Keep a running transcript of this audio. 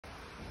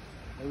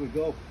There we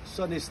go.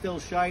 Sun is still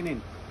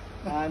shining,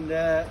 and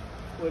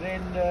we're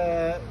in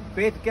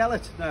Beit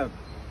Gelert now.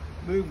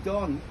 Moved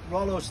on.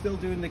 Rollo's still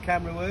doing the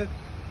camera work.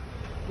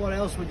 What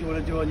else would you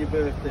want to do on your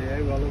birthday, eh,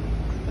 Rollo?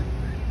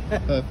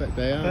 Perfect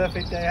day out.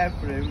 Perfect day out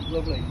for him.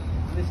 Lovely.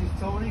 This is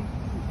Tony.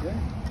 Okay.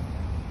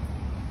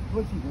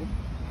 What's he doing?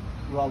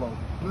 Rollo.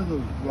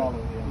 Rollo.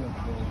 Rollo,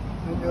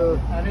 yeah.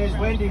 And And here's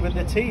Wendy with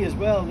the tea as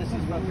well. This is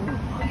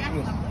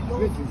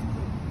Richard.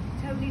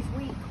 Tony's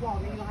weak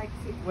one, he likes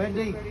it.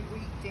 Wendy, Very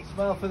weak dish.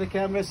 smile for the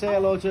camera. Say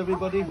hello to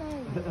everybody.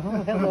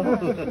 Hello. Hello.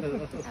 Hello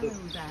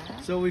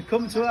there. So we've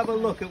come to have a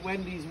look at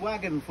Wendy's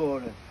wagon for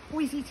her. Oh,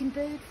 he's eating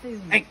bird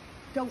food. Hey.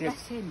 Don't Yes.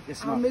 let him.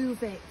 Yes, I'll ma'am.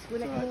 move it.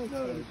 Will it Right, hurt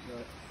no, him?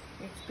 right.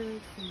 It's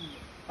bird food.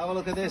 Have a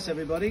look at this,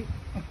 everybody.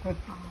 Oh.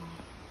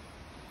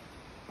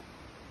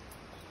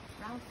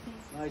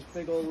 Ralphie. Nice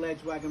big old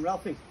ledge wagon.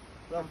 Ralphie.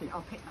 Ralphie.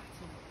 I'll pick that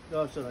up.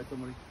 No, it's all right,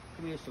 don't worry.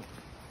 Come here, son.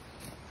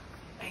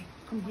 Hey,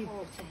 Come here. To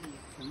here.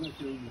 I'm not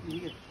doing you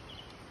here.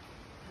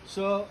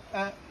 So,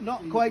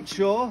 not quite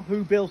sure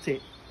who built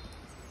it.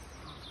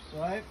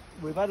 Right,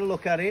 we've had a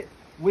look at it.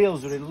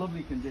 Wheels are in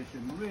lovely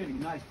condition. Really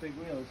nice big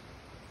wheels.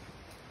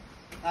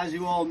 As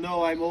you all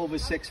know, I'm over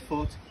 6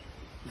 foot.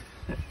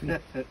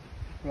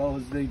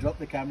 Rose, they dropped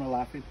the camera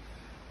laughing.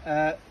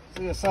 So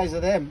the size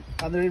of them,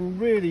 and they're in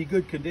really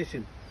good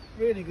condition.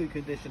 Really good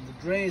condition. The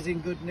dray's in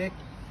good nick.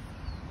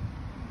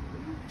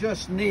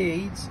 Just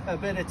needs a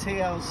bit of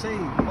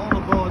TLC. All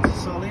the boards are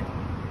solid.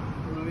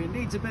 It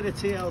needs a bit of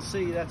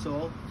TLC, that's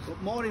all.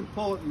 But more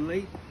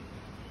importantly,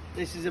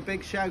 this is a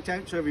big shout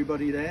out to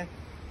everybody there.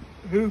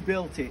 Who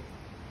built it?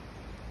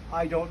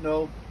 I don't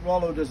know.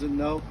 Rollo doesn't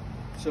know.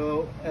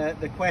 So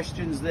the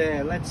question's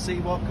there. Let's see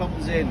what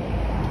comes in.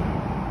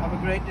 Have a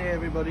great day,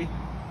 everybody.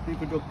 Be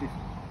productive.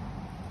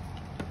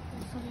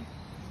 Sorry.